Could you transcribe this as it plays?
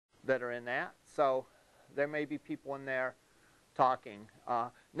that are in that. So there may be people in there talking.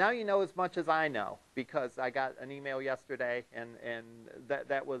 Now you know as much as I know, because I got an email yesterday, and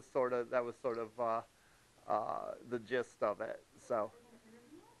that was sort of the gist of it. So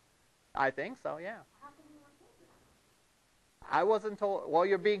I think so, yeah. I wasn't told. Well,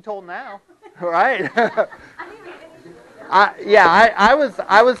 you're being told now, right? I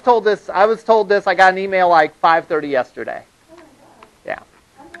was told this. I was told this. I got an email like 5:30 yesterday. Yeah.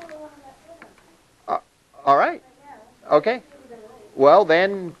 All right. Okay. Well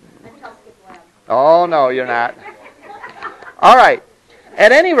then. Oh no, you're not. All right.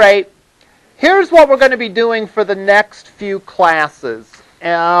 At any rate, here's what we're going to be doing for the next few classes.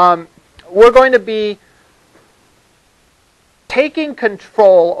 We're going to be taking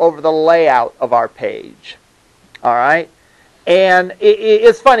control over the layout of our page. All right? And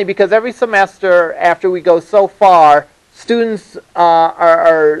it's funny because every semester after we go so far, students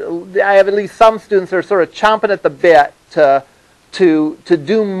I have at least some students that are sort of chomping at the bit to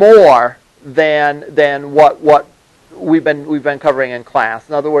do more than what we've been covering in class.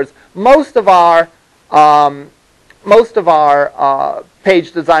 In other words, most of our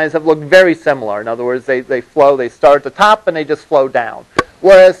page designs have looked very similar. In other words, they flow, they start at the top and they just flow down.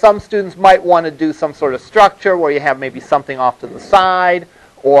 Whereas some students might want to do some sort of structure where you have maybe something off to the side,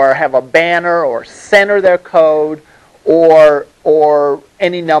 or have a banner, or center their code, or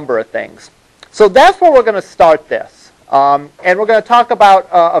any number of things. So that's where we're going to start this. And we're going to talk about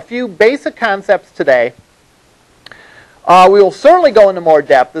a few basic concepts today. We will certainly go into more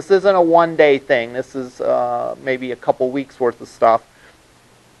depth. This isn't a one-day thing. This is maybe a couple weeks worth of stuff.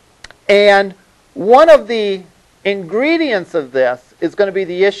 And one of the ingredients of this is going to be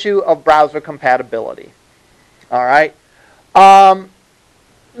the issue of browser compatibility. All right?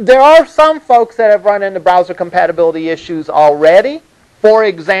 There are some folks that have run into browser compatibility issues already. For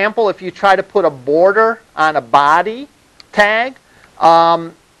example, if you try to put a border on a body tag,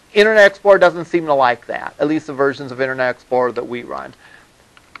 Internet Explorer doesn't seem to like that, at least the versions of Internet Explorer that we run.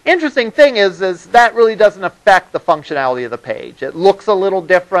 Interesting thing is that really doesn't affect the functionality of the page. It looks a little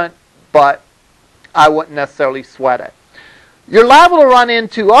different, but I wouldn't necessarily sweat it. You're liable to run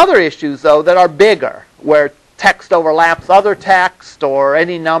into other issues, though, that are bigger, where text overlaps other text or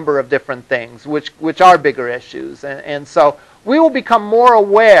any number of different things, which are bigger issues. And so we will become more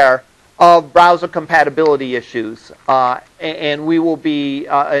aware of browser compatibility issues, and we will be,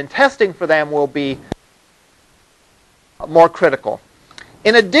 and testing for them will be more critical.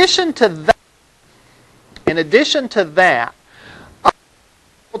 In addition to that,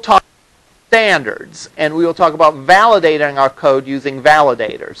 we'll talk about standards, and we will talk about validating our code using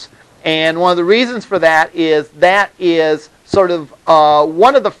validators. And one of the reasons for that is sort of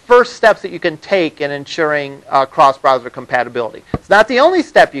one of the first steps that you can take in ensuring cross-browser compatibility. It's not the only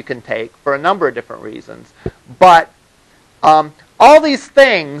step you can take for a number of different reasons, but all these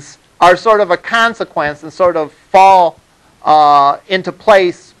things are sort of a consequence and sort of fall into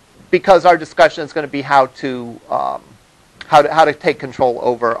place because our discussion is going to be how to take control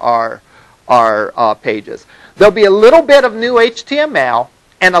over our pages. There'll be a little bit of new HTML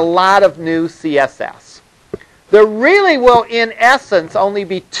and a lot of new CSS. There really will, in essence, only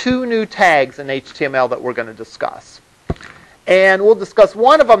be 2 new tags in HTML that we're going to discuss. And we'll discuss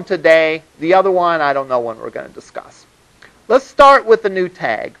one of them today. The other one, I don't know when we're going to discuss. Let's start with the new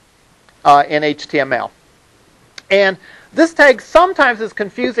tag in HTML. And this tag sometimes is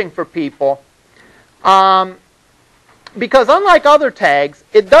confusing for people because unlike other tags,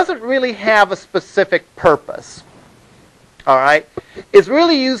 it doesn't really have a specific purpose. All right? It's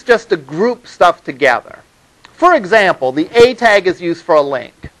really used just to group stuff together. For example, the A tag is used for a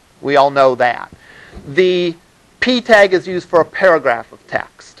link. We all know that. The P tag is used for a paragraph of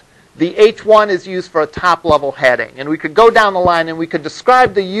text. The H1 is used for a top-level heading. And we could go down the line and we could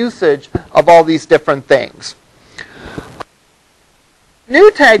describe the usage of all these different things. The new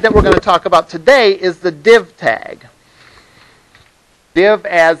tag that we're going to talk about today is the div tag. Div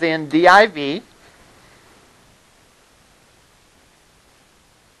as in div.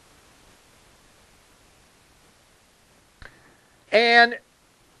 And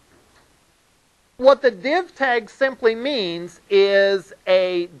what the div tag simply means is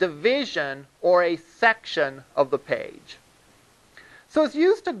a division or a section of the page. So it's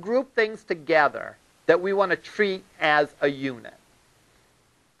used to group things together that we want to treat as a unit.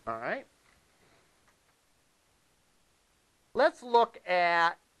 All right? Let's look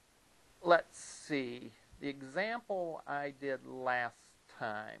at, let's see, the example I did last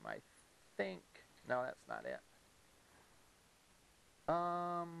time. I think, no, that's not it.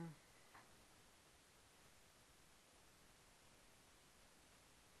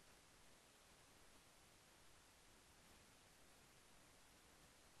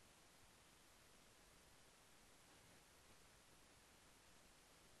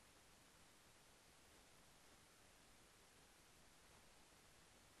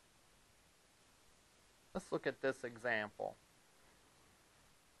 Let's look at this example.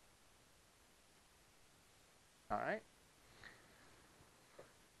 All right.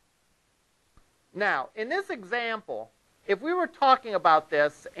 Now, in this example, if we were talking about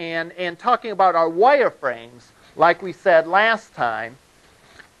this and talking about our wireframes, like we said last time,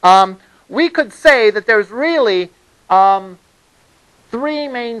 we could say that there's really three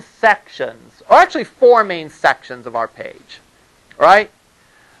main sections, or actually four main sections of our page, right?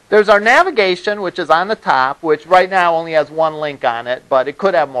 There's our navigation, which is on the top, which right now only has one link on it, but it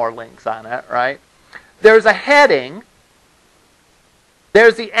could have more links on it, right? There's a heading.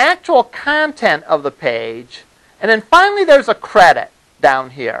 There's the actual content of the page. And then finally there's a credit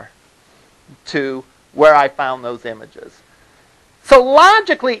down here to where I found those images. So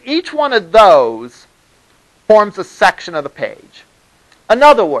logically, each one of those forms a section of the page. In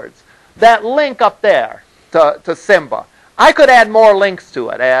other words, that link up there to Simba, I could add more links to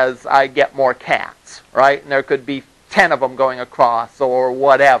it as I get more cats, right? And there could be 10 of them going across or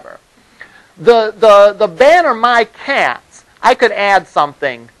whatever. The banner My Cats, I could add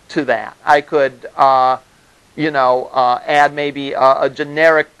something to that. I could, add maybe a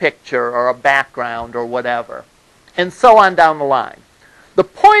generic picture or a background or whatever, and so on down the line. The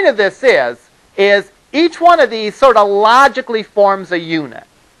point of this is each one of these sort of logically forms a unit.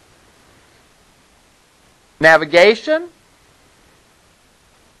 Navigation,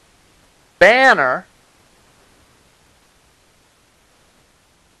 banner,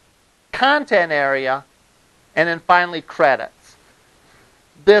 content area, and then finally credits.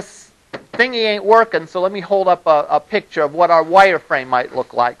 This thingy ain't working, so let me hold up a picture of what our wireframe might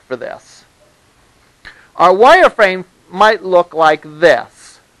look like for this. Our wireframe might look like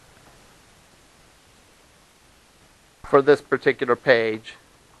this for this particular page.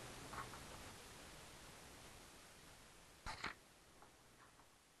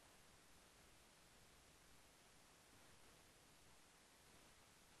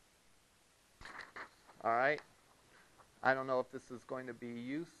 All right. I don't know if this is going to be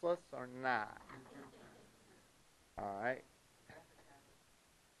useless or not. All right.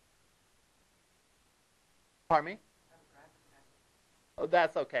 Pardon me? Oh,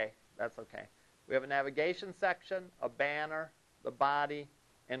 that's okay. That's okay. We have a navigation section, a banner, the body,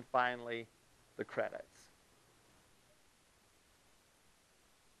 and finally the credits.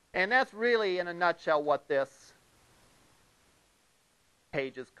 And that's really, in a nutshell, what this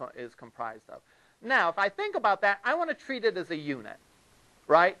page is comprised of. Now, if I think about that, I want to treat it as a unit,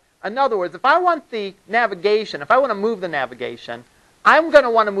 right? In other words, if I want the navigation, if I want to move the navigation, I'm going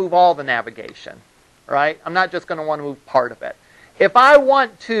to want to move all the navigation, right? I'm not just going to want to move part of it. If I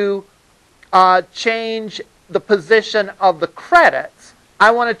want to change the position of the credits,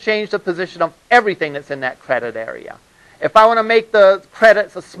 I want to change the position of everything that's in that credit area. If I want to make the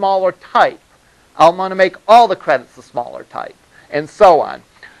credits a smaller type, I'll want to make all the credits a smaller type, and so on.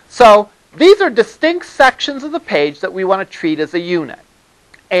 So these are distinct sections of the page that we want to treat as a unit.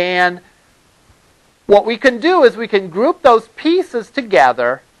 And what we can do is we can group those pieces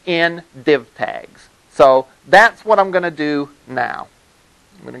together in div tags. So that's what I'm going to do now.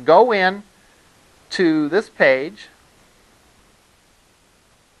 I'm going to go in to this page.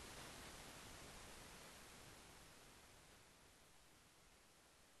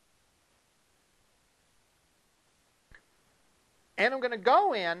 And I'm going to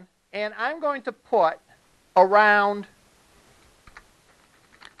go in and I'm going to put around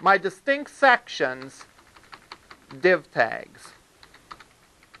my distinct sections div tags.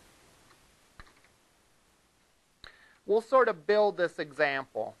 We'll sort of build this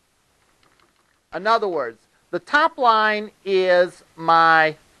example. In other words, the top line is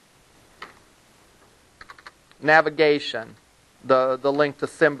my navigation, the link to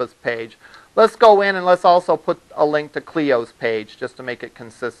Simba's page. Let's go in and let's also put a link to Cleo's page just to make it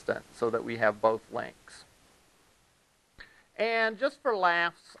consistent so that we have both links. And just for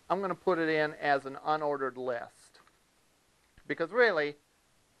laughs, I'm going to put it in as an unordered list. Because really,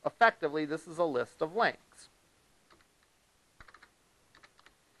 effectively, this is a list of links.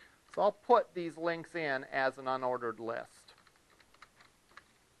 So I'll put these links in as an unordered list.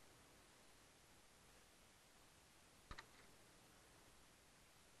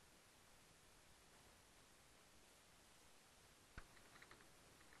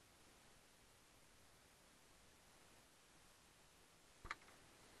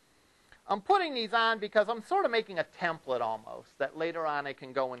 I'm putting these on because I'm sort of making a template almost that later on I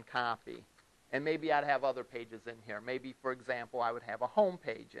can go and copy. And maybe I'd have other pages in here. Maybe, for example, I would have a home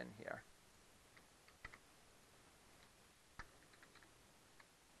page in here.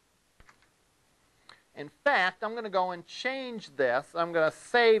 In fact, I'm going to go and change this. I'm going to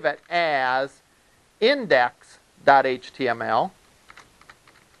save it as index.html.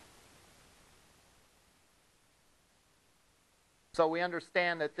 So we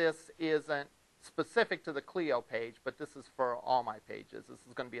understand that this isn't specific to the Clio page, but this is for all my pages. This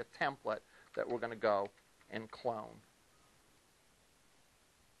is going to be a template that we're going to go and clone.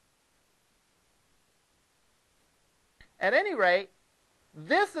 At any rate,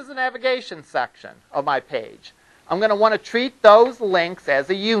 this is a navigation section of my page. I'm going to want to treat those links as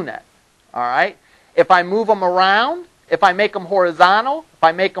a unit. All right? If I move them around, if I make them horizontal, if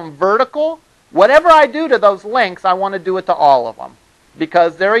I make them vertical, whatever I do to those links, I want to do it to all of them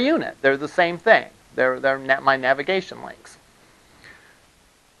because they're a unit. They're the same thing. They're my navigation links.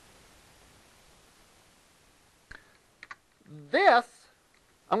 This,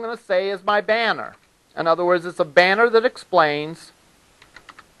 I'm going to say, is my banner. In other words, it's a banner that explains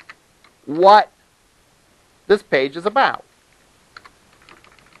what this page is about.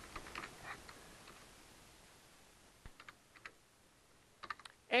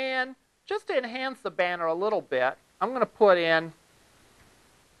 And just to enhance the banner a little bit, I'm going to put in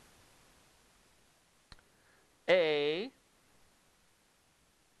a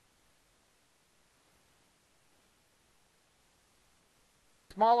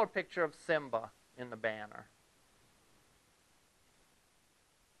smaller picture of Simba in the banner.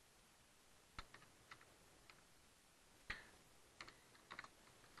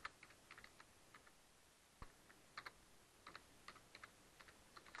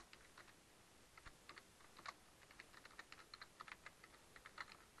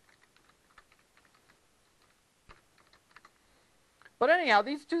 But anyhow,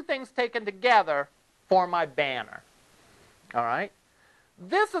 these two things taken together form my banner. All right?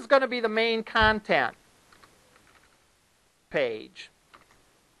 This is going to be the main content page.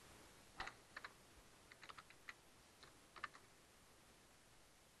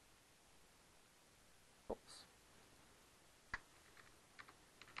 Oops.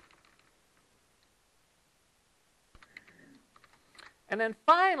 And then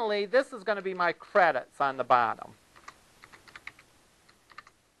finally, this is going to be my credits on the bottom.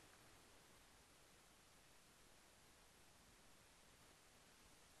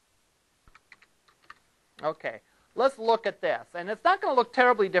 Okay, let's look at this. And it's not going to look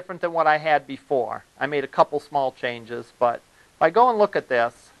terribly different than what I had before. I made a couple small changes, but if I go and look at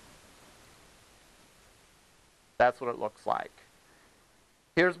this, that's what it looks like.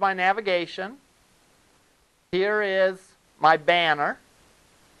 Here's my navigation. Here is my banner.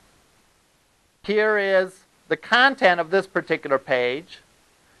 Here is the content of this particular page.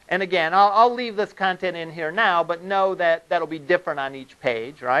 And again, I'll leave this content in here now, but know that that'll be different on each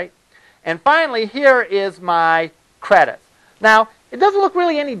page, right? And finally, here is my credits. Now, it doesn't look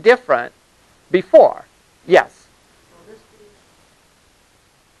really any different before. Yes?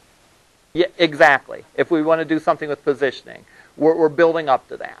 Yeah, exactly. If we want to do something with positioning, we're building up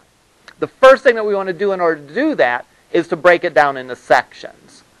to that. The first thing that we want to do in order to do that is to break it down into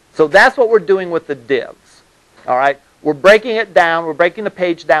sections. So that's what we're doing with the divs. All right? We're breaking it down. We're breaking the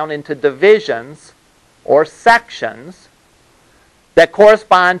page down into divisions or sections that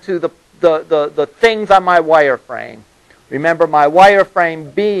correspond to the things on my wireframe. Remember my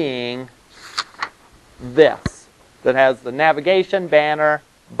wireframe being this, that has the navigation, banner,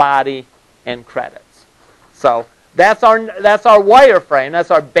 body, and credits. So that's our wireframe. That's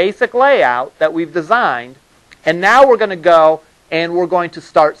our basic layout that we've designed. And now we're going to go and we're going to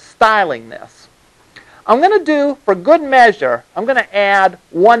start styling this. I'm going to do, for good measure, I'm going to add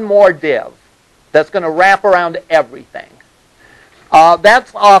one more div that's going to wrap around everything.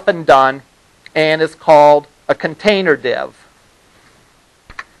 That's often done, and it's called a container div.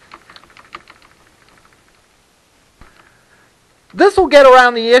 This will get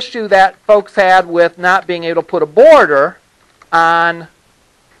around the issue that folks had with not being able to put a border on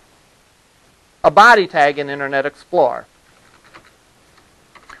a body tag in Internet Explorer.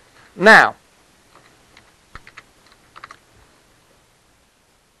 Now,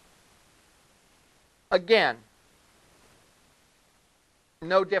 again,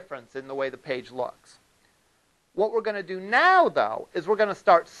 no difference in the way the page looks. What we're going to do now, though, is we're going to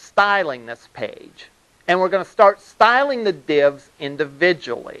start styling this page. And we're going to start styling the divs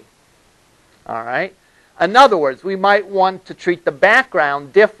individually. All right? In other words, we might want to treat the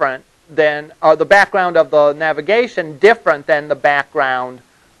background different than, or the background of the navigation different than the background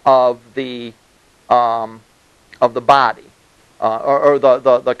of the body or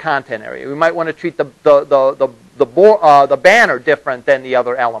the content area. We might want to treat the banner different than the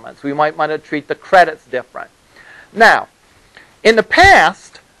other elements. We might want to treat the credits different. Now, in the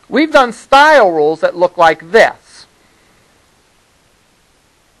past, we've done style rules that look like this.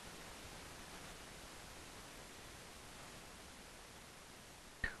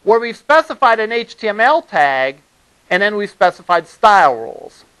 where we've specified an HTML tag and then we've specified style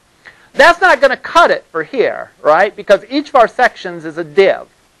rules. That's not going to cut it for here, right? Because each of our sections is a div,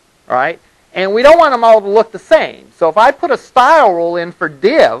 right? And we don't want them all to look the same. So if I put a style rule in for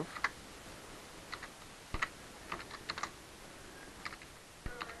div,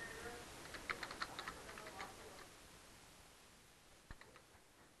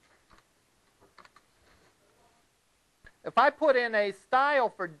 if I put in a style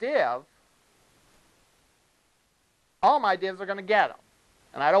for div, all my divs are going to get them.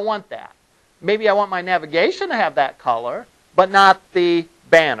 And I don't want that. Maybe I want my navigation to have that color, but not the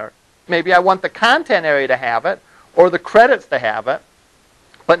banner. Maybe I want the content area to have it, or the credits to have it,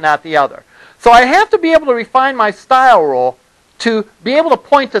 but not the other. So I have to be able to refine my style rule to be able to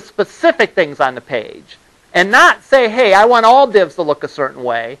point to specific things on the page. And not say, hey, I want all divs to look a certain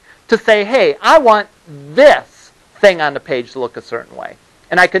way, to say, hey, I want this thing on the page to look a certain way.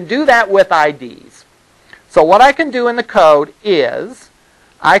 And I can do that with IDs. So what I can do in the code is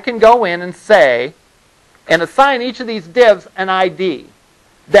I can go in and say, and assign each of these divs an ID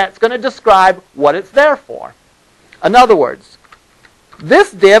that's going to describe what it's there for. In other words,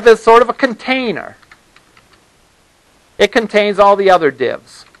 this div is sort of a container. It contains all the other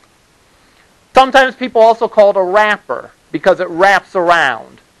divs. Sometimes people also call it a wrapper because it wraps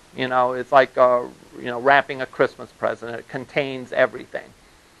around. You know, it's like wrapping a Christmas present. It contains everything.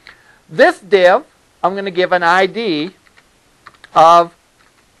 This div, I'm going to give an ID of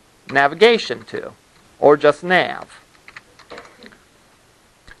navigation to, or just nav.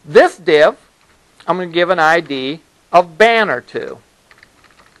 This div, I'm going to give an ID of banner to.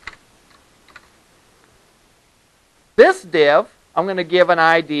 This div, I'm going to give an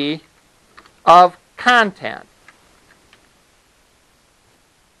ID of content.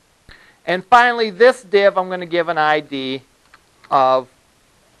 And finally, this div, I'm going to give an ID of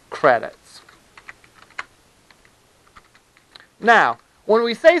credits. Now, when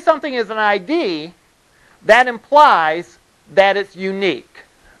we say something is an ID, that implies that it's unique.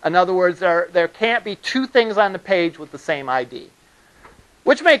 In other words, there can't be two things on the page with the same ID.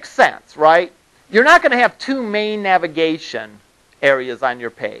 Which makes sense, right? You're not going to have two main navigation areas on your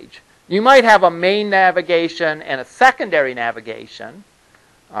page. You might have a main navigation and a secondary navigation,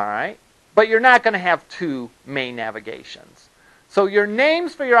 all right? But you're not going to have two main navigations. So your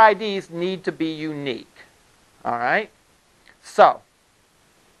names for your IDs need to be unique, all right? So,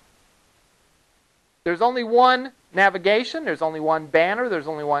 there's only one navigation, there's only one banner, there's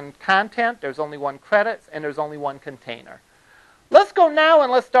only one content, there's only one credits, and there's only one container. Let's go now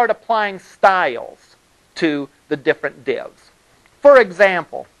and let's start applying styles to the different divs. For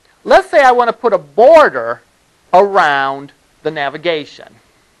example, let's say I want to put a border around the navigation.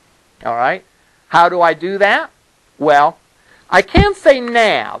 All right? How do I do that? Well, I can't say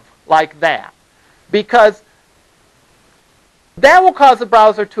nav like that because that will cause the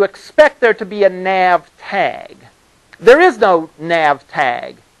browser to expect there to be a nav tag. There is no nav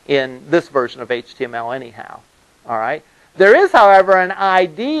tag in this version of HTML anyhow. All right? There is, however, an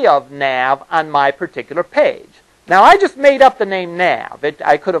ID of nav on my particular page. Now, I just made up the name nav.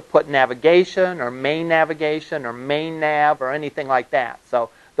 I could have put navigation or main nav or anything like that. So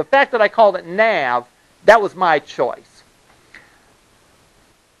the fact that I called it nav, that was my choice.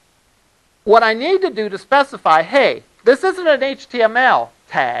 What I need to do to specify, hey, this isn't an HTML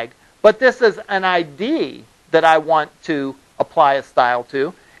tag, but this is an ID that I want to apply a style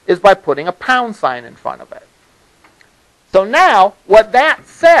to, is by putting a # in front of it. So now, what that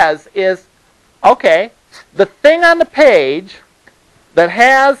says is, okay, the thing on the page that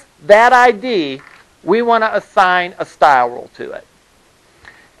has that ID, we want to assign a style rule to it.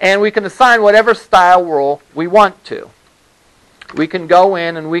 And we can assign whatever style rule we want to. We can go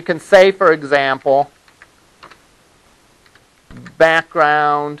in and we can say, for example,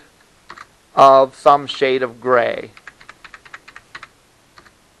 background of some shade of gray.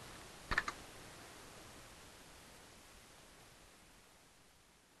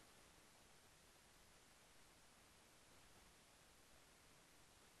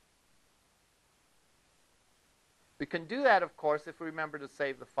 We can do that, of course, if we remember to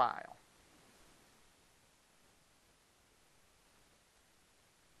save the file.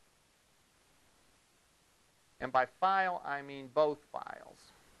 And by file, I mean both files.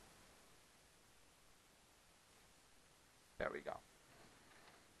 There we go.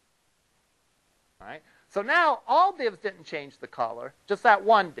 All right. So now all divs didn't change the color, just that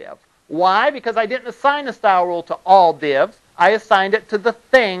one div. Why? Because I didn't assign a style rule to all divs. I assigned it to the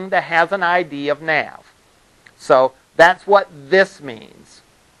thing that has an ID of nav. So that's what this means.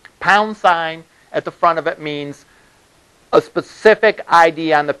 # at the front of it means a specific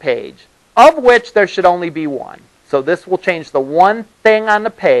ID on the page, of which there should only be one. So this will change the one thing on the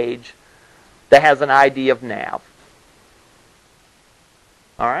page that has an ID of nav.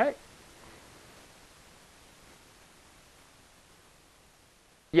 All right?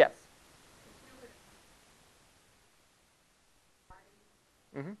 Yes.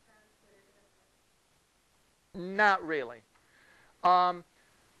 Mm-hmm. Not really.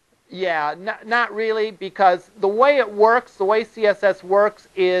 Yeah, not really, because the way it works, the way CSS works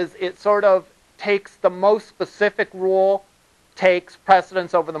is it sort of takes the most specific rule, takes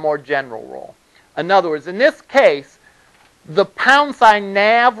precedence over the more general rule. In other words, in this case, the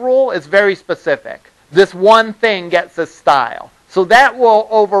 #nav rule is very specific. This one thing gets this style. So that will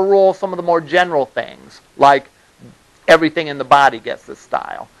overrule some of the more general things, like everything in the body gets this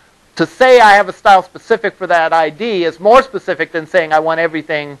style. To say I have a style specific for that ID is more specific than saying I want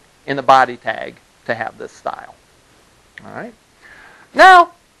everything in the body tag to have this style. All right.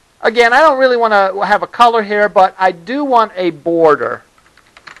 Now, again, I don't really want to have a color here, but I do want a border.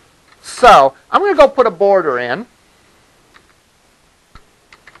 So I'm going to go put a border in.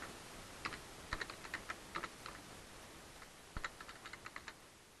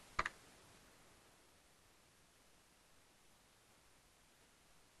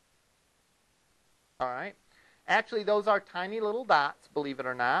 All right. Actually, those are tiny little dots, believe it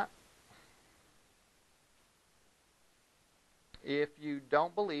or not. If you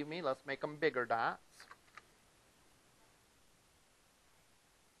don't believe me, let's make them bigger dots.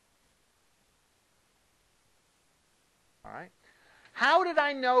 All right. How did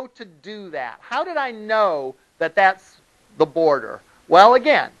I know to do that? How did I know that that's the border? Well,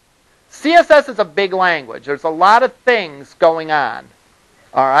 again, CSS is a big language. There's a lot of things going on.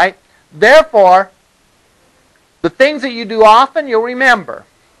 All right. Therefore, the things that you do often, you'll remember.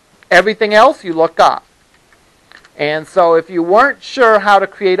 Everything else, you look up. And so if you weren't sure how to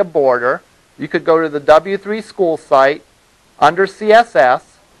create a border, you could go to the W3 school site under CSS,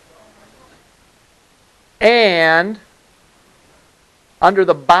 and under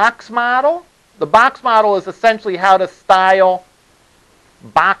the box model is essentially how to style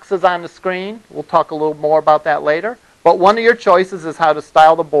boxes on the screen. We'll talk a little more about that later. But one of your choices is how to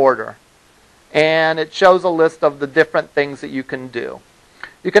style the border. And it shows a list of the different things that you can do.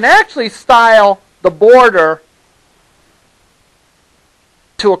 You can actually style the border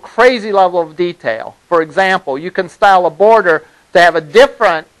to a crazy level of detail. For example, you can style a border to have a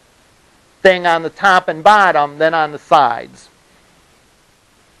different thing on the top and bottom than on the sides.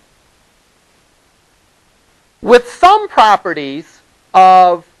 With some properties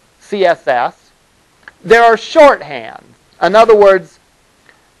of CSS, there are shorthands. In other words,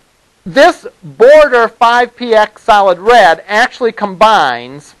 this border 5px solid red actually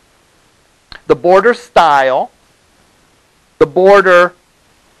combines the border style, the border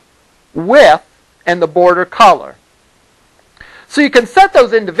width, and the border color. So you can set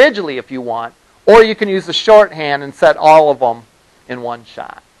those individually if you want, or you can use the shorthand and set all of them in one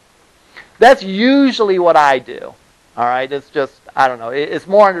shot. That's usually what I do. All right, it's just, I don't know, it's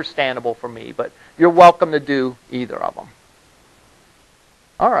more understandable for me, but you're welcome to do either of them.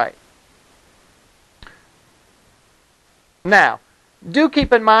 All right. Now, do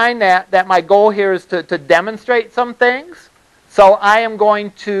keep in mind that my goal here is to demonstrate some things. So I am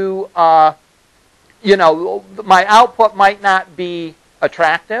going to, my output might not be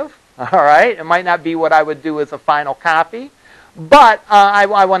attractive. All right, it might not be what I would do as a final copy, but I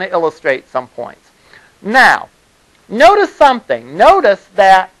want to illustrate some points. Now, notice something. Notice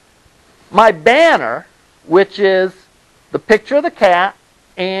that my banner, which is the picture of the cat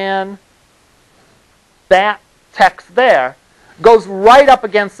and that text there, goes right up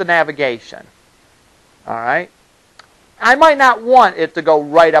against the navigation. All right? I might not want it to go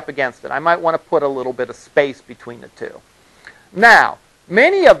right up against it. I might want to put a little bit of space between the two. Now,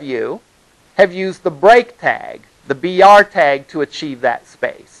 many of you have used the break tag, the BR tag, to achieve that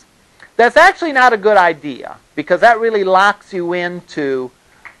space. That's actually not a good idea, because that really locks you into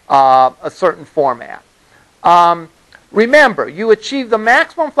a certain format. Remember, you achieve the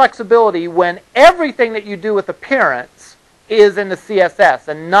maximum flexibility when everything that you do with appearance is in the CSS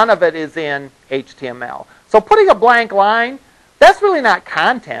and none of it is in HTML. So putting a blank line, that's really not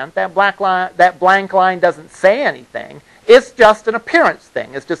content. That blank line doesn't say anything. It's just an appearance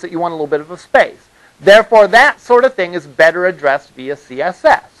thing. It's just that you want a little bit of a space. Therefore, that sort of thing is better addressed via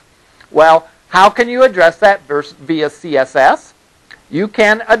CSS. Well, how can you address that via CSS? You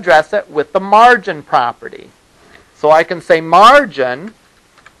can address it with the margin property. So I can say margin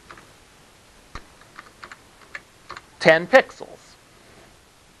 10 pixels.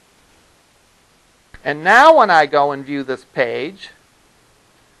 And now when I go and view this page,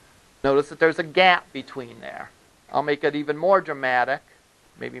 notice that there's a gap between there. I'll make it even more dramatic.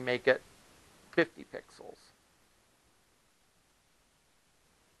 Maybe make it 50 pixels.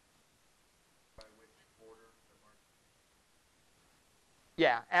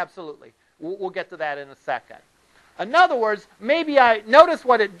 Yeah, absolutely. We'll get to that in a second. In other words, maybe I notice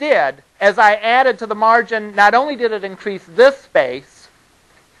what it did as I added to the margin. Not only did it increase this space,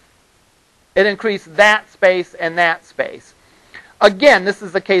 it increased that space and that space. Again, this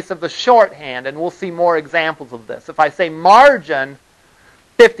is the case of the shorthand, and we'll see more examples of this. If I say margin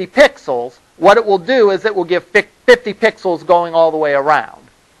 50 pixels, what it will do is it will give 50 pixels going all the way around.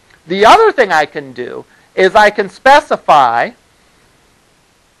 The other thing I can do is I can specify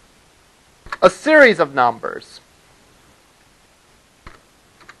a series of numbers.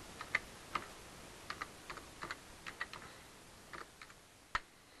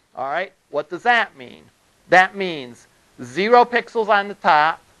 All right, what does that mean? That means 0 pixels on the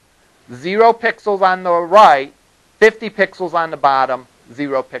top, 0 pixels on the right, 50 pixels on the bottom,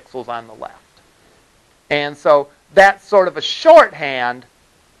 0 pixels on the left. And so that's sort of a shorthand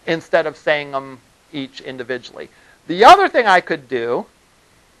instead of saying them each individually. The other thing I could do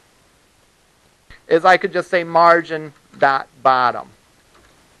is I could just say margin dot bottom.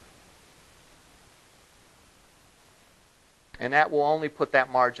 And that will only put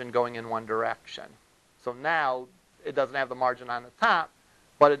that margin going in one direction. So now it doesn't have the margin on the top,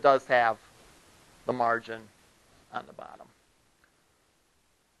 but it does have the margin on the bottom.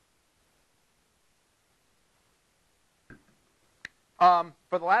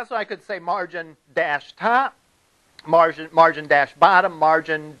 For the last one, I could say margin dash top, margin dash bottom,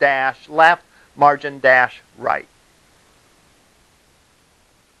 margin dash left, margin dash right.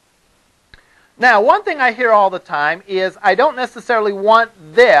 Now, one thing I hear all the time is I don't necessarily want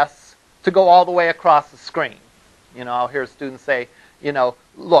this to go all the way across the screen. You know, I'll hear students say, you know,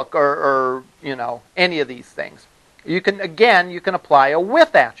 look, or you know, any of these things. You can, again, you can apply a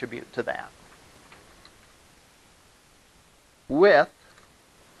width attribute to that. Width,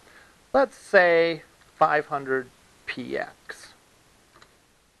 let's say 500 px.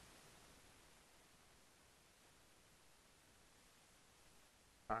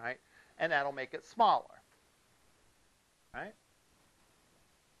 All right, and that'll make it smaller. All right.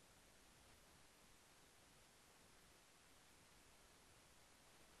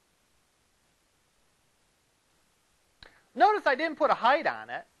 Notice I didn't put a height on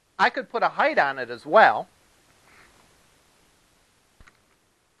it. I could put a height on it as well.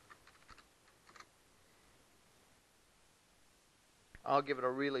 I'll give it a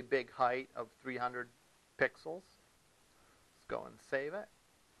really big height of 300 pixels. Let's go and save it.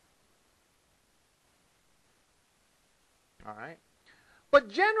 All right. But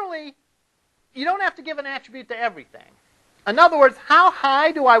generally, you don't have to give an attribute to everything. In other words, how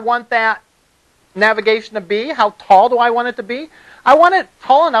high do I want that navigation to be? How tall do I want it to be? I want it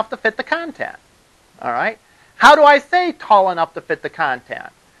tall enough to fit the content. All right. How do I say tall enough to fit the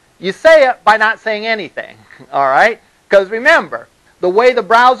content? You say it by not saying anything. All right. Because remember, the way the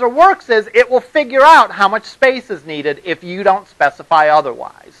browser works is it will figure out how much space is needed if you don't specify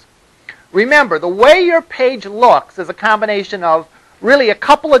otherwise. Remember, the way your page looks is a combination of really a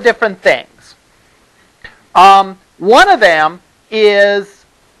couple of different things. One of them is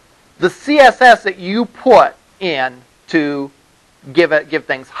the CSS that you put in to give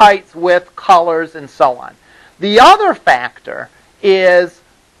things heights, width, colors, and so on. The other factor is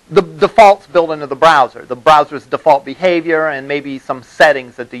the defaults built into the browser's default behavior, and maybe some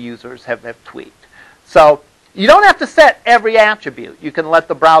settings that the users have tweaked. So you don't have to set every attribute. You can let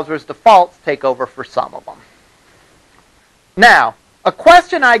the browser's defaults take over for some of them. Now, a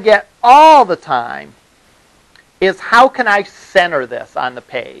question I get all the time is how can I center this on the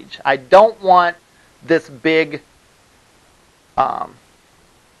page? I don't want this big... let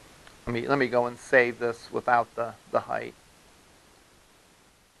me go and save this without the height.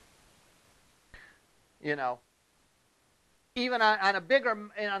 You know, even on a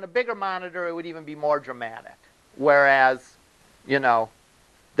bigger monitor, it would even be more dramatic. Whereas, you know,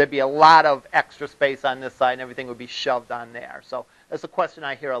 there'd be a lot of extra space on this side, and everything would be shoved on there. So that's a question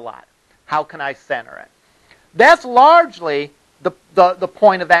I hear a lot. How can I center it? That's largely the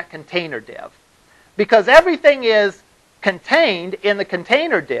point of that container div, because everything is contained in the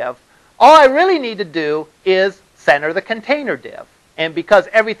container div. All I really need to do is center the container div. And because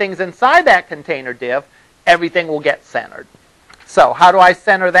everything's inside that container div, everything will get centered. So how do I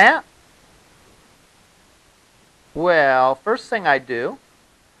center that? Well, first thing I do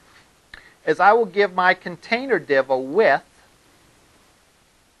is I will give my container div a width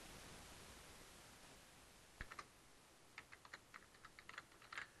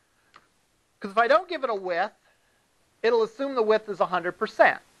Because if I don't give it a width, it'll assume the width is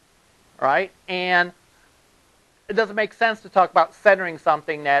 100%, right? And it doesn't make sense to talk about centering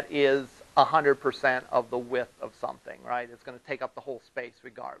something that is 100% of the width of something, right? It's going to take up the whole space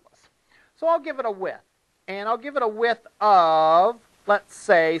regardless. So I'll give it a width. And I'll give it a width of, let's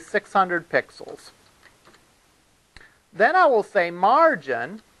say, 600 pixels. Then I will say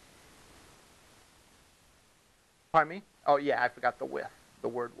margin. Pardon me? Oh, yeah, I forgot the width, the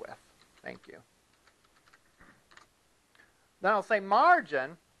word width. Thank you. Then I'll say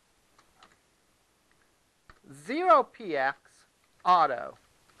margin 0px auto.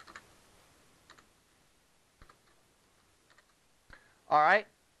 All right.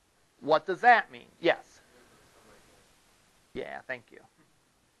 What does that mean? Yes. Yeah, thank you.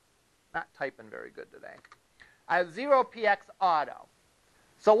 Not typing very good today. I have 0px auto.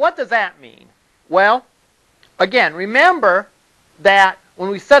 So what does that mean? Well, again, remember that when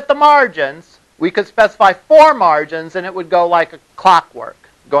we set the margins, we could specify 4 margins, and it would go like a clockwork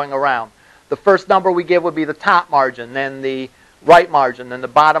going around. The first number we give would be the top margin, then the right margin, then the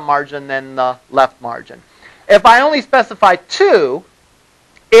bottom margin, then the left margin. If I only specify 2,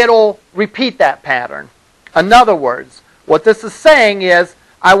 it'll repeat that pattern. In other words, what this is saying is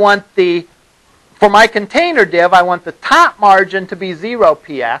I want for my container div, I want the top margin to be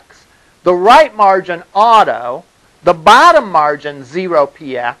 0px, the right margin auto, the bottom margin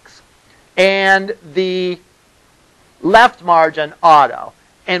 0px, and the left margin auto.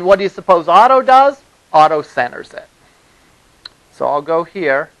 And what do you suppose auto does? Auto centers it. So I'll go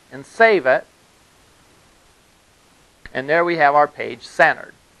here and save it. And there we have our page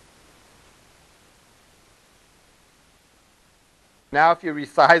centered. Now if you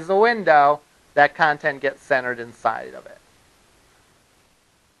resize the window, that content gets centered inside of it.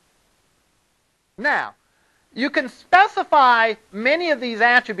 Now, you can specify many of these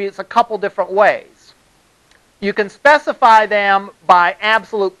attributes a couple different ways. You can specify them by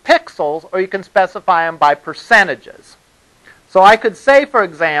absolute pixels, or you can specify them by percentages. So I could say, for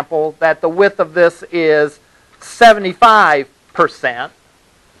example, that the width of this is 75%.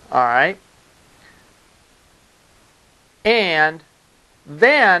 All right. And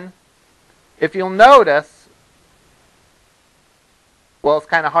then, if you'll notice, well, it's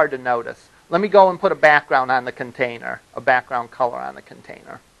kind of hard to notice. Let me go and put a background on the container, a background color on the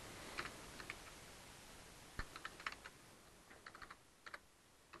container.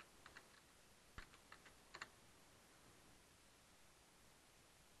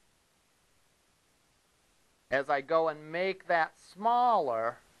 As I go and make that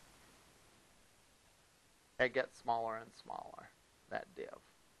smaller, it gets smaller and smaller, that div.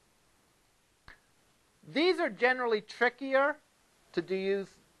 These are generally trickier to use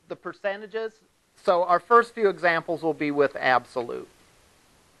the percentages. So our first few examples will be with absolute.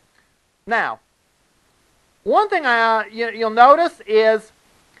 Now, one thing you'll notice is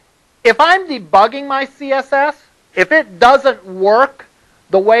if I'm debugging my CSS, if it doesn't work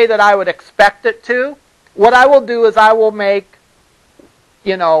the way that I would expect it to, what I will do is I will make,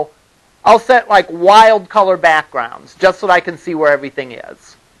 I'll set like wild color backgrounds just so that I can see where everything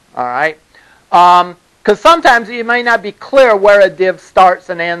is. All right? Because sometimes it may not be clear where a div starts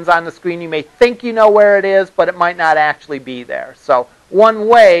and ends on the screen. You may think you know where it is, but it might not actually be there. So one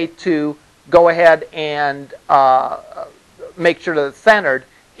way to go ahead and make sure that it's centered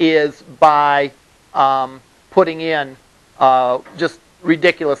is by putting in just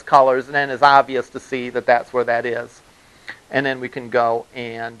ridiculous colors, and then it's obvious to see that that's where that is. And then we can go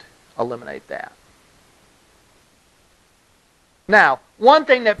and eliminate that. Now, one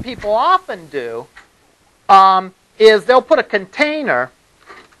thing that people often do is they'll put a container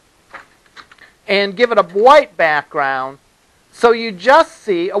and give it a white background, so you just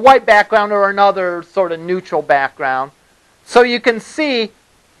see a white background or another sort of neutral background, so you can see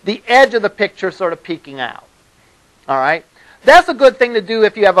the edge of the picture sort of peeking out. All right? That's a good thing to do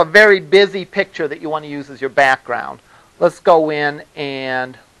if you have a very busy picture that you want to use as your background. Let's go in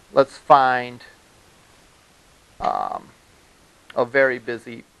and let's find a very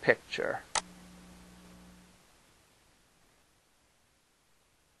busy picture.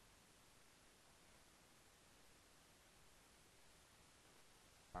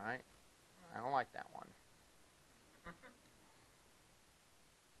 All right, I don't like that one.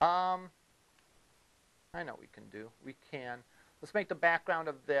 I know what we can do. We can. Let's make the background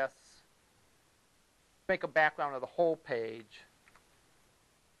of this. Make a background of the whole page.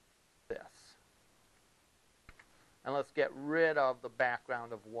 This. And let's get rid of the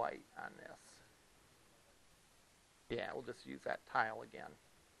background of white on this. Yeah, we'll just use that tile again.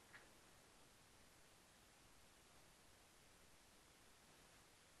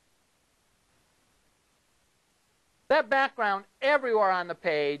 that background everywhere on the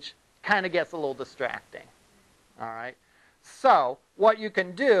page kind of gets a little distracting. All right. So what you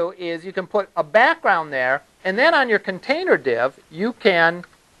can do is you can put a background there, and then on your container div, you can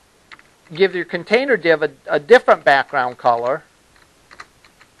give your container div a different background color.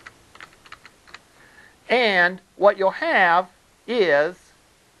 And what you'll have is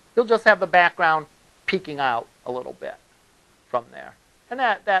you'll just have the background peeking out a little bit from there. And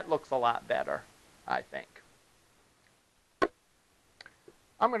that looks a lot better, I think.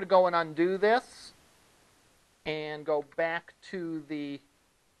 I'm going to go and undo this and go back to the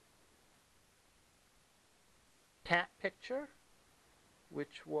cat picture,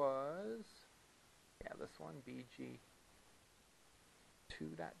 which was, yeah, this one, bg2.jpg.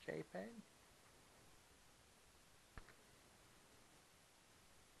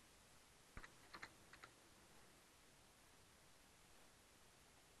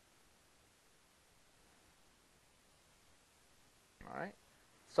 All right,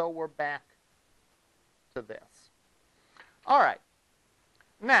 so we're back to this. All right,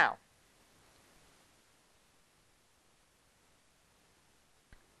 now,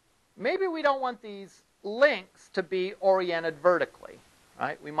 maybe we don't want these links to be oriented vertically,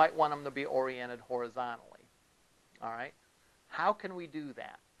 right? We might want them to be oriented horizontally, all right? How can we do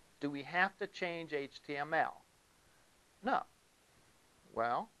that? Do we have to change HTML? No.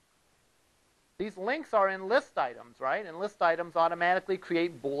 Well, these links are in list items, right? And list items automatically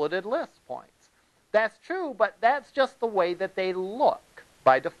create bulleted list points. That's true, but that's just the way that they look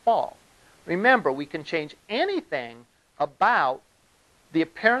by default. Remember, we can change anything about the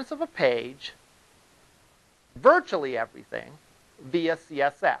appearance of a page, virtually everything, via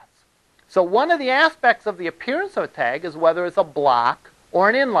CSS. So one of the aspects of the appearance of a tag is whether it's a block or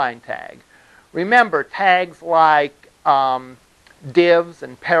an inline tag. Remember, tags like divs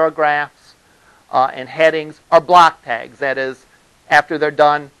and paragraphs and headings are block tags. That is, after they're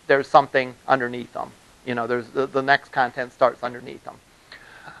done, there's something underneath them. You know, there's the next content starts underneath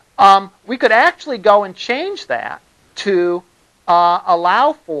them. We could actually go and change that to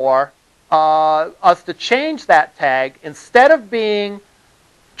allow for us to change that tag, instead of being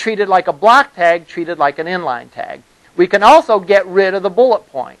treated like a block tag, treated like an inline tag. We can also get rid of the bullet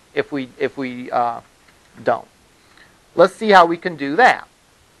point if we don't. Let's see how we can do that.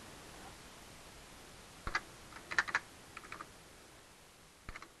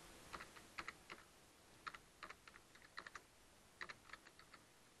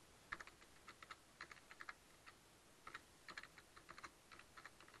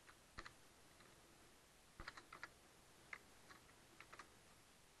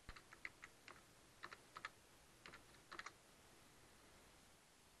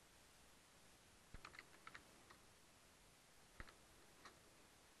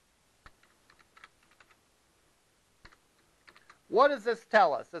 What does this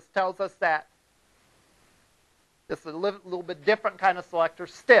tell us? This tells us that this is a little bit different kind of selector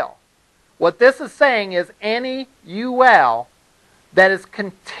still. What this is saying is any UL that is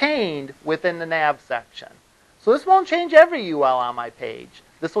contained within the nav section. So this won't change every UL on my page.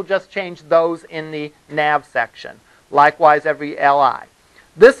 This will just change those in the nav section. Likewise, every LI.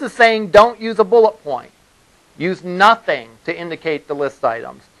 This is saying don't use a bullet point. Use nothing to indicate the list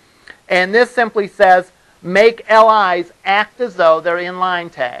items. And this simply says make LIs act as though they're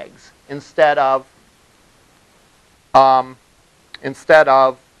inline tags instead of block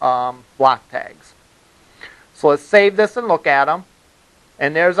tags. So let's save this and look at them.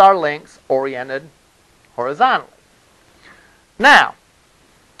 And there's our links oriented horizontally. Now,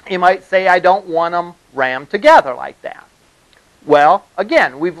 you might say I don't want them rammed together like that. Well,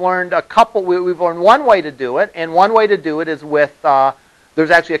 again, we've learned one way to do it, and one way to do it is with there's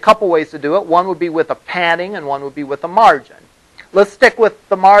actually a couple ways to do it. One would be with a padding, and one would be with a margin. Let's stick with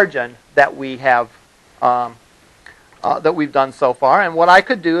the margin that we have that we've done so far. And what I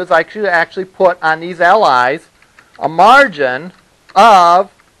could do is I could actually put on these LIs a margin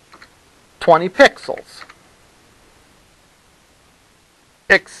of 20 pixels.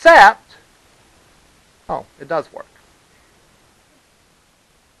 Except, oh, it does work.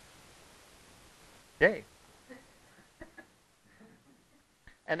 Yay.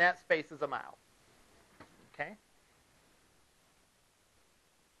 And that spaces them out. Okay?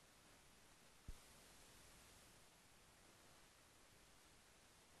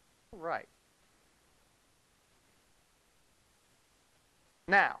 Right.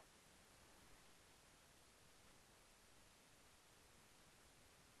 Now,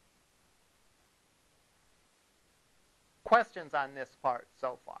 questions on this part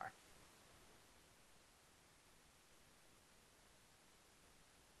so far?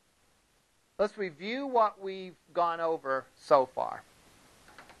 Let's review what we've gone over so far.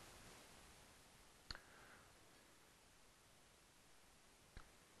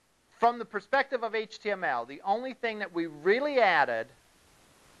 From the perspective of HTML, the only thing that we really added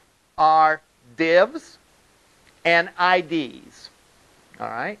are divs and IDs. All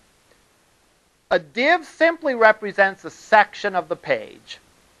right? A div simply represents a section of the page.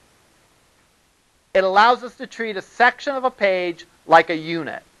 It allows us to treat a section of a page like a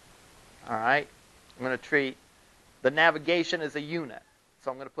unit. All right? I'm going to treat the navigation as a unit. So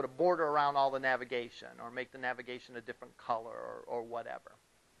I'm going to put a border around all the navigation or make the navigation a different color or whatever.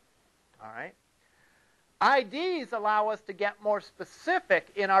 All right? IDs allow us to get more specific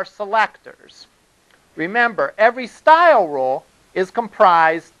in our selectors. Remember, every style rule is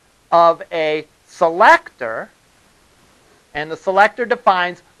comprised of a selector, and the selector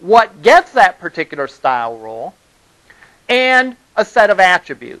defines what gets that particular style rule, and a set of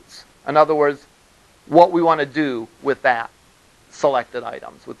attributes. In other words, what we want to do with that selected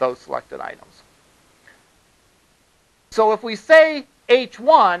items, with those selected items. So if we say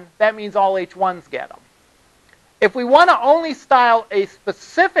H1, that means all H1s get them. If we want to only style a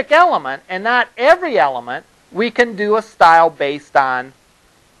specific element and not every element, we can do a style based on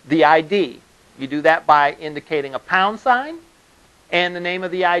the ID. You do that by indicating a pound sign and the name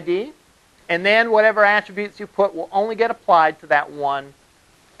of the ID, and then whatever attributes you put will only get applied to that one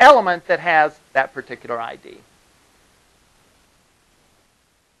element that has that particular ID.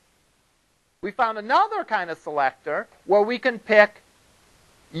 We found another kind of selector where we can pick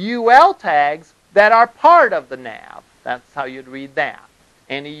UL tags that are part of the nav. That's how you'd read that.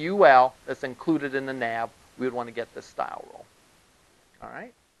 Any UL that's included in the nav, we would want to get this style rule. All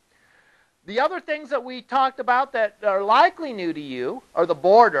right? The other things that we talked about that are likely new to you are the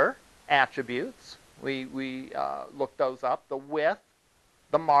border attributes. We looked those up. The width,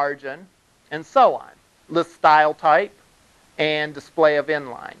 the margin, and so on. List style type, and display of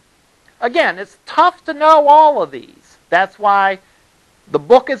inline. Again, it's tough to know all of these. That's why the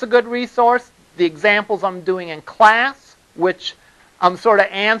book is a good resource. The examples I'm doing in class, which I'm sort of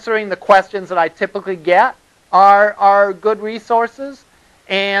answering the questions that I typically get, are good resources,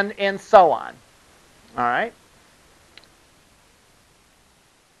 and so on. All right?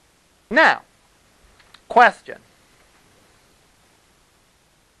 Now, question.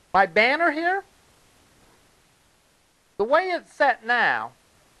 My banner here, the way it's set now,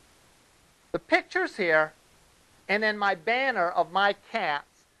 the picture's here, and then my banner of my cats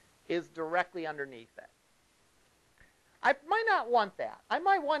is directly underneath it. I might not want that. I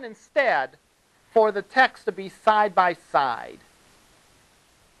might want instead for the text to be side by side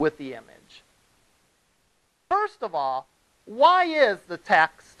with the image. First of all, why is the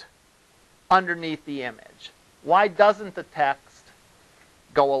text underneath the image? Why doesn't the text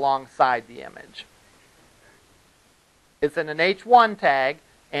go alongside the image? It's in an H1 tag,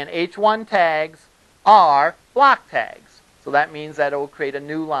 and H1 tags are block tags. So that means that it will create a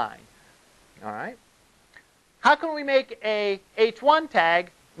new line. All right? How can we make a H1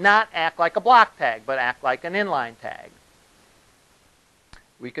 tag not act like a block tag, but act like an inline tag?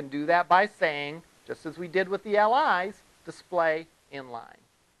 We can do that by saying, just as we did with the LIs, display inline.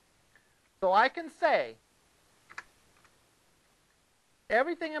 So I can say,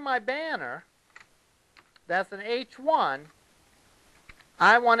 everything in my banner that's an H1,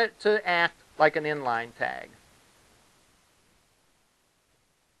 I want it to act like an inline tag.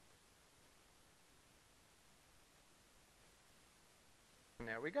 And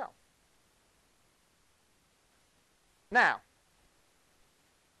there we go. Now,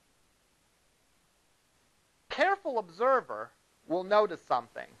 careful observer will notice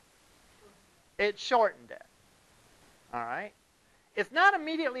something. It shortened it. All right? It's not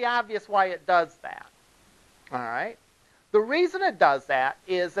immediately obvious why it does that. All right? The reason it does that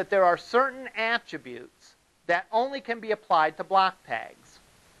is that there are certain attributes that only can be applied to block tags.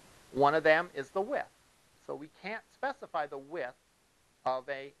 One of them is the width. So we can't specify the width of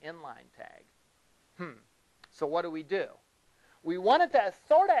a inline tag. So what do? We want it to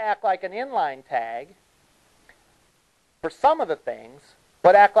sort of act like an inline tag for some of the things,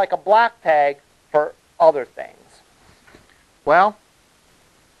 but act like a block tag for other things. Well,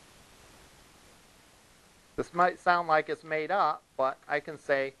 this might sound like it's made up, but I can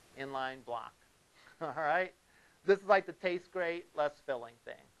say inline block. All right? This is like the taste great, less filling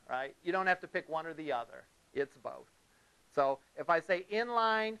thing, right? You don't have to pick one or the other. It's both. So if I say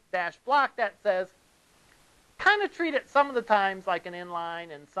inline dash block, that says kind of treat it some of the times like an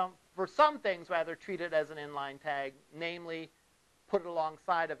inline, and for some things rather treat it as an inline tag, namely put it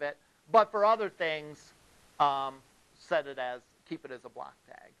alongside of it. But for other things, keep it as a block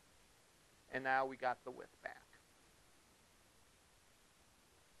tag. And now we got the width back.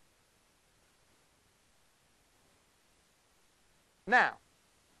 Now,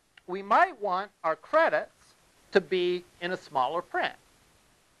 we might want our credits to be in a smaller print.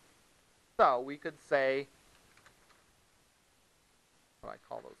 So we could say, what do I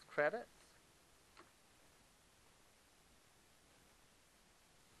call those, credits?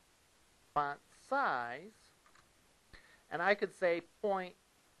 Font size, and I could say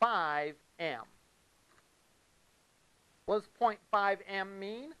 0.5 M. What does 0.5 M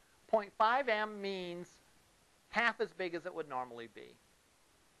mean? 0.5 M means half as big as it would normally be.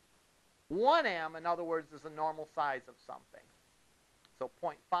 1 M, in other words, is the normal size of something. So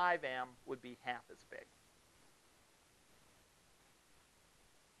 0.5 M would be half as big.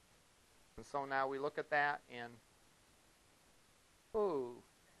 And so now we look at that and, ooh,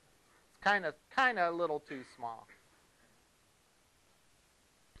 it's kind of a little too small.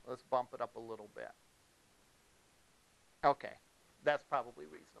 Let's bump it up a little bit. Okay, that's probably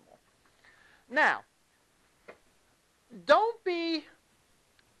reasonable. Now, don't be,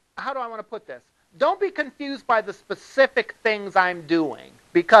 how do I want to put this? Don't be confused by the specific things I'm doing,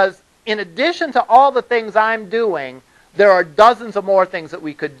 because in addition to all the things I'm doing, there are dozens of more things that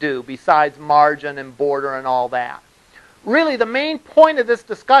we could do besides margin and border and all that. Really, the main point of this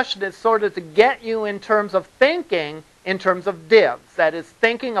discussion is sort of to get you in terms of thinking in terms of divs. That is,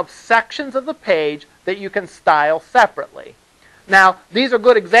 thinking of sections of the page that you can style separately. Now, these are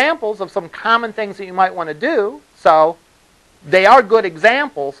good examples of some common things that you might want to do. So they are good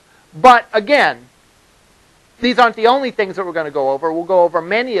examples. But again, these aren't the only things that we're going to go over. We'll go over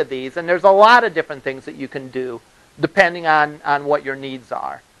many of these. And there's a lot of different things that you can do depending on what your needs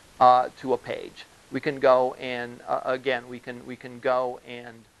are to a page. We can go and, again, we can go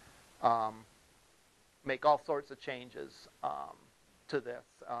and make all sorts of changes to this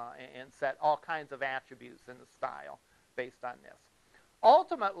and set all kinds of attributes in the style based on this.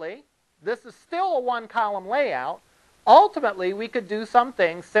 Ultimately, this is still a one-column layout. Ultimately, we could do some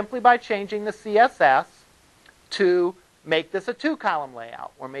things simply by changing the CSS to make this a two-column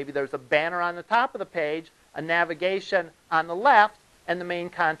layout, where maybe there's a banner on the top of the page, a navigation on the left, and the main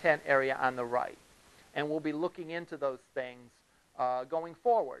content area on the right. And we'll be looking into those things going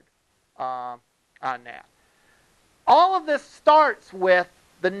forward on that. All of this starts with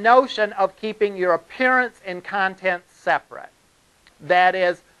the notion of keeping your appearance and content separate. That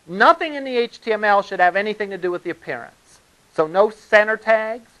is, nothing in the HTML should have anything to do with the appearance. So no center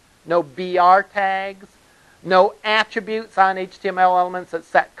tags, no BR tags, no attributes on HTML elements that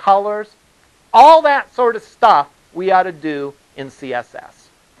set colors. All that sort of stuff we ought to do in CSS.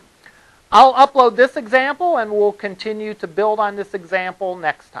 I'll upload this example and we'll continue to build on this example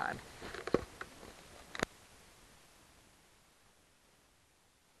next time.